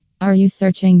Are you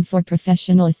searching for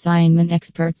professional assignment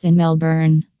experts in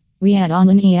Melbourne? We at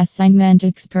Online Assignment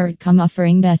Expert come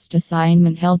offering best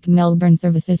assignment help Melbourne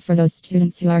services for those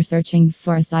students who are searching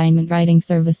for assignment writing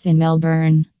service in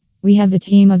Melbourne. We have a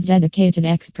team of dedicated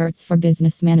experts for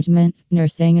business management,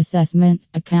 nursing assessment,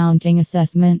 accounting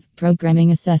assessment,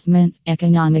 programming assessment,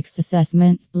 economics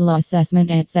assessment, law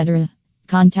assessment, etc.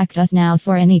 Contact us now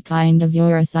for any kind of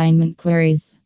your assignment queries.